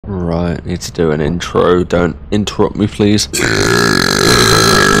Right, need to do an intro. Don't interrupt me, please.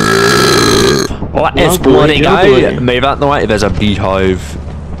 What is bloody go? Move out the way. There's a beehive.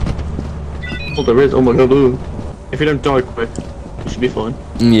 Oh, there is. Oh my god. Ooh. If you don't die quick, you should be fine.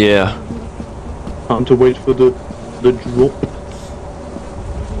 Yeah. Time to wait for the drop.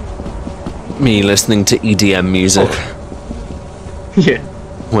 Me listening to EDM music. Oh. Yeah.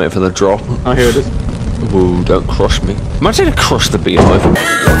 Wait for the drop. I hear this. Ooh, don't crush me. Imagine to crush the beehive.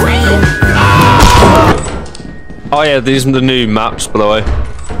 Oh yeah, these are the new maps, by the way.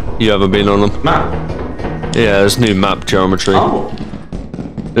 You haven't been on them. Map? Yeah, there's new map geometry. Oh.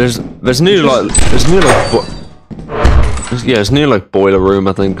 There's new like boiler room,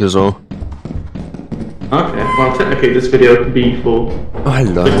 I think, as well. Okay, well technically this video could be for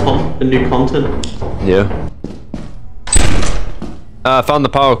the new content. Yeah. I found the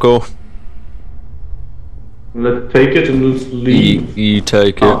power core. Let's take it and let's leave. You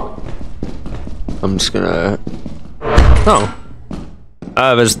take it. I'm just gonna... Oh.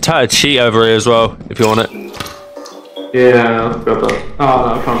 There's a tattered sheet over here as well, if you want it. Yeah, I'll grab that. Oh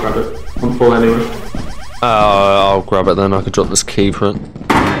no, I can't grab it. I'm full anyway. I'll grab it then, I can drop this key for it.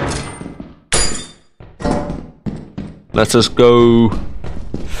 Let us go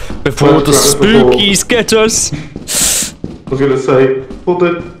before the spookies get us. I was gonna say,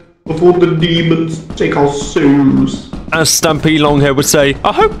 before the demons take our souls. As Stampy Longhair would say,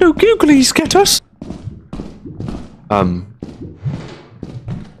 I hope no googlies get us.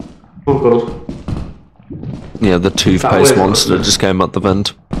 Oh god. Yeah, the toothpaste monster just came out the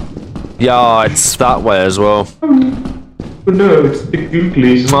vent. Yeah, it's that way as well. But no, it's the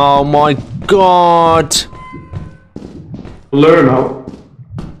googlies. Oh my god. Learn how.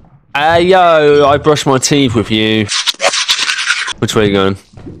 Hey yo, I brushed my teeth with you. Which way are you going?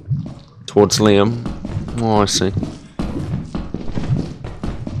 Towards Liam. Oh, I see.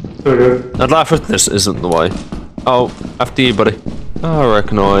 Okay. I'd laugh if this isn't the way. Oh, after you, buddy. I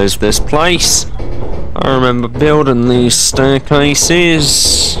recognise this place. I remember building these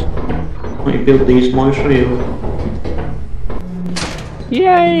staircases. I built these myself.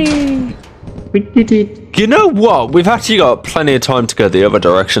 Yay! We did it. You know what? We've actually got plenty of time to go the other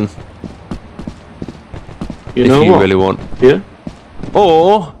direction. You if know you what? really want. Yeah?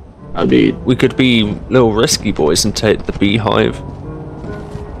 Or I mean, we could be little risky boys and take the beehive.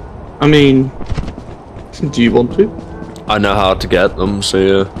 I mean, do you want to? I know how to get them, so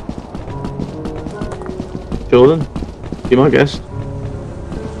yeah. Jordan, be my guest.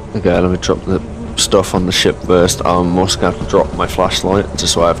 Okay, let me drop the stuff on the ship first. I'm also going to have to drop my flashlight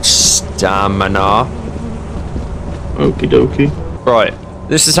just so I have stamina. Okie dokie. Right,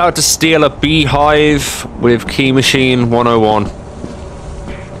 this is how to steal a beehive with Key Machine 101.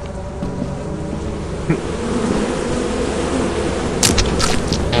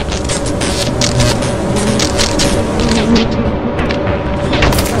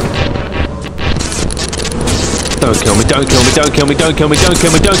 Don't kill me, don't kill me, don't kill me, don't kill me, don't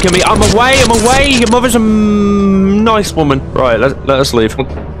kill me, don't kill me. I'm away, I'm away. Your mother's a nice woman. Right, let us leave.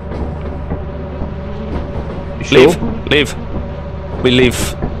 You sure? Leave. We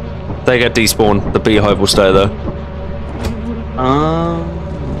leave. They get despawned. The beehive will stay there.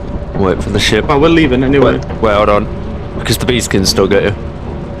 Wait for the ship. Well, we're leaving anyway. Wait, hold on. Because the bees can still get you.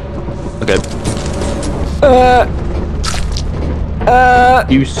 Okay.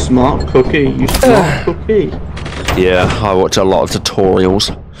 You smart cookie. You smart cookie. Yeah, I watch a lot of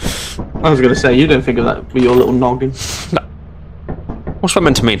tutorials. I was gonna say, you don't think of that with your little noggin. No. What's that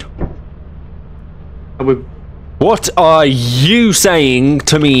meant to mean? What are you saying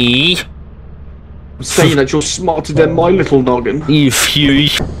to me? I'm saying that you're smarter than my little noggin.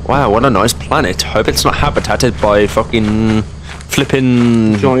 Wow, what a nice planet. Hope it's not habitated by fucking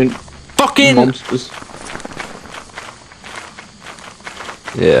flipping giant fucking monsters.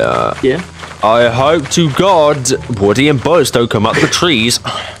 Yeah. Yeah. I hope to God Woody and Buzz don't come up the trees.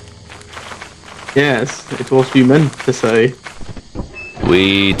 Yes, it was you meant to say.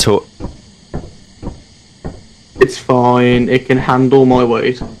 We took. It's fine. It can handle my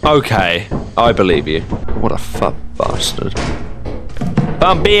weight. Okay, I believe you. What a fat bastard.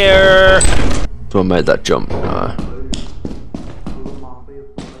 Vampire! Do I make that jump? No.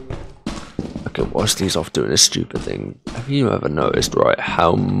 Okay, whilst he's off doing a stupid thing, have you ever noticed, right,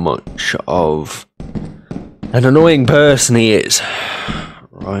 how much of an annoying person he is?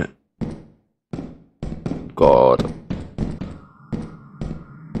 Right. God.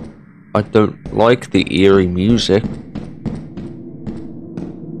 I don't like the eerie music.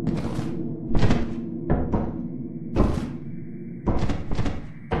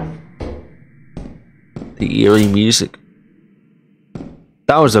 The eerie music.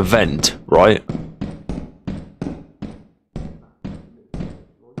 That was a vent, right?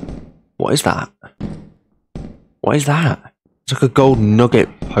 What is that? What is that? It's like a gold nugget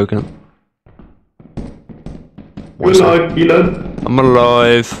poking up. You're alive, Elon. I'm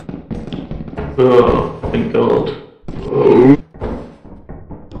alive. Oh, thank God.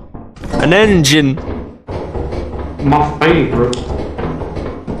 An engine. My favourite.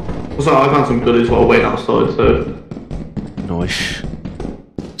 Also, I found some goodies while waiting outside, so. Nice.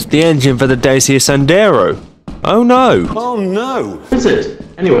 It's the engine for the Dacia Sandero. Oh no. Oh no. Is it?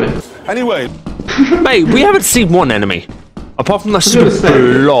 Anyway. Mate, we haven't seen one enemy. Apart from the stupid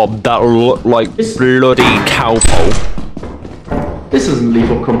blob that looked like bloody cowpole. This isn't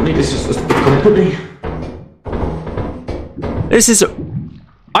Lethal Company, this is just the company. This is...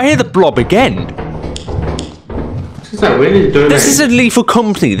 I hear the blob again. This is a Lethal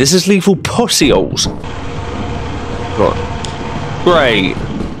Company. This is Lethal Pussyholes. God. Great.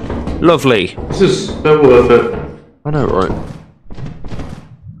 Lovely. This is so worth it. I know, right?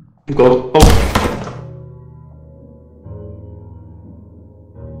 God. Oh.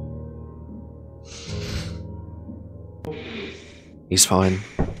 He's fine.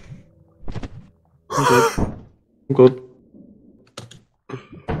 I'm good. I'm good.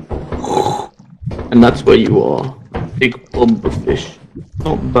 And that's where you are. Big umberfish.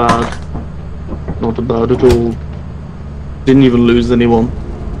 Not bad. Not bad at all. Didn't even lose anyone.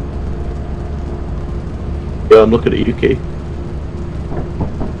 Yeah, I'm looking at you, Key.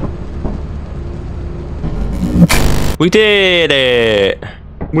 We did it!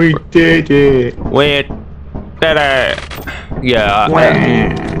 We did it! We did it! Yeah,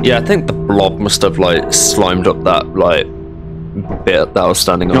 yeah, I think the blob must have, like, slimed up that, like, bit that I was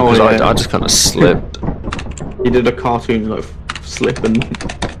standing on, because I just kind of slipped. You did a cartoon, like, slipping.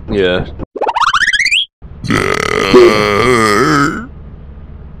 Yeah.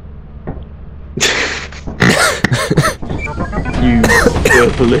 You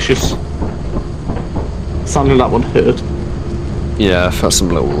were delicious. Sounded like one hurt. Yeah, I felt some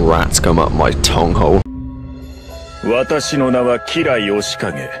little rats come up my tongue hole.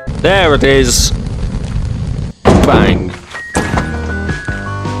 There it is! Bang!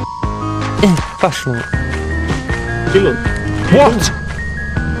 Fashion. Dylan. What?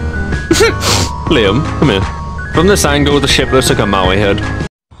 Liam, come here. From this angle, the ship looks like a Maui head.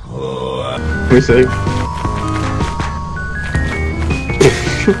 Let me see.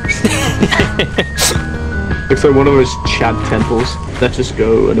 Looks like one of those Chad temples. Let's just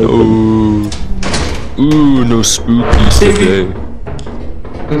go and open. Ooh, no spooky today.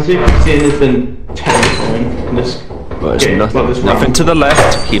 Let's see if you can see anything terrifying in this. Well, there's nothing to the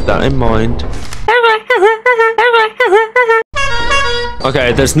left, keep that in mind.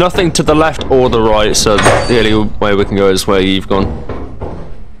 Okay, there's nothing to the left or the right, so the only way we can go is where you've gone.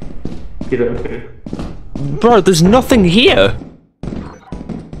 Okay. Bro, there's nothing here!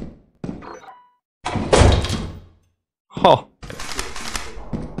 Huh.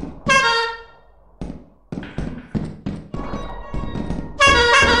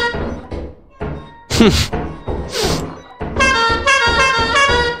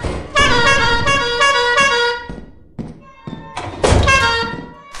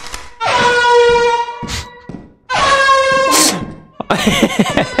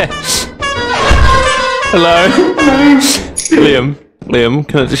 Hello? Liam,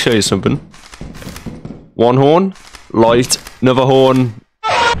 can I just show you something? One horn, light, another horn.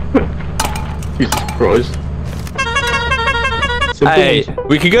 Jesus Christ. Hey,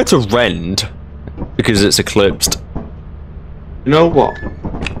 we could go to Rend, because it's eclipsed. You know what?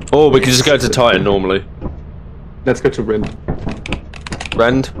 Or we could just go to Titan normally. Let's go to Rend.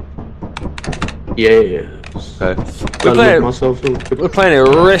 Rend? Yes. Okay. We're playing it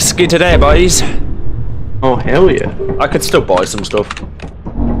risky today, boys. Oh, hell yeah. I could still buy some stuff.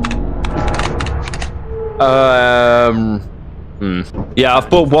 Yeah, I've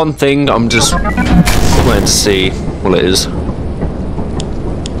bought one thing. I'm just waiting to see what it is.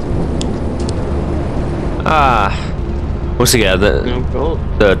 Once again,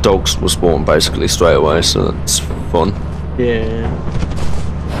 the dogs were spawned basically straight away, so that's fun. Yeah.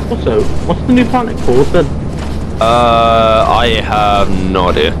 Also, what's the new planet called then? I have no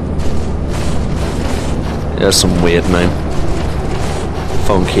idea. Yeah, some weird name.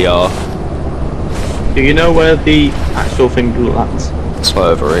 Funky R. Do you know where the actual thing lands? It's right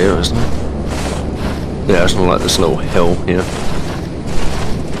over here, isn't it? Yeah, it's not like this little hill here.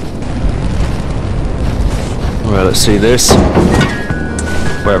 Well, let's see this.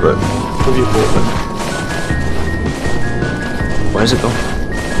 Wherever it. Where's it gone?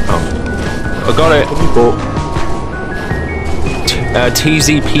 Oh. I got it!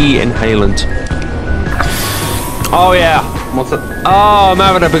 TZP inhalant. Oh yeah. What's it? Oh, I'm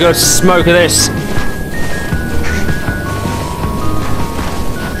having a good smoke of this.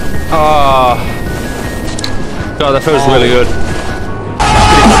 Oh. God, that feels really good.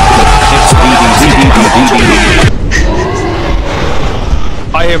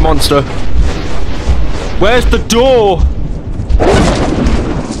 I hear monster. Where's the door?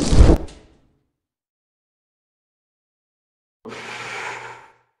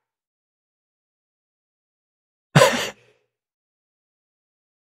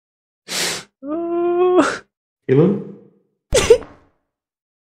 Hello?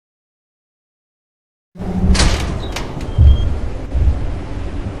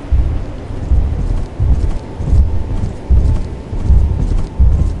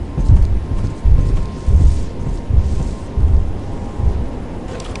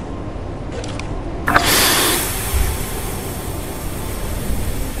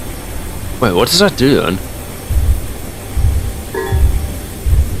 Wait, what does that do then?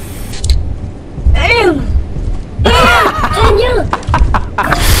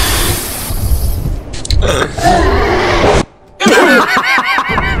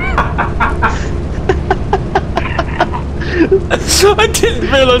 I didn't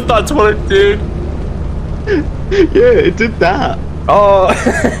realize that's what it did. Yeah, it did that. Oh,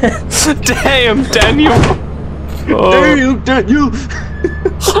 damn, Daniel. Oh. Damn, Daniel.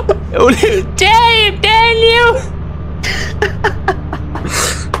 Damn, Daniel.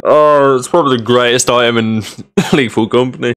 Oh, it's probably the greatest item in Lethal Company.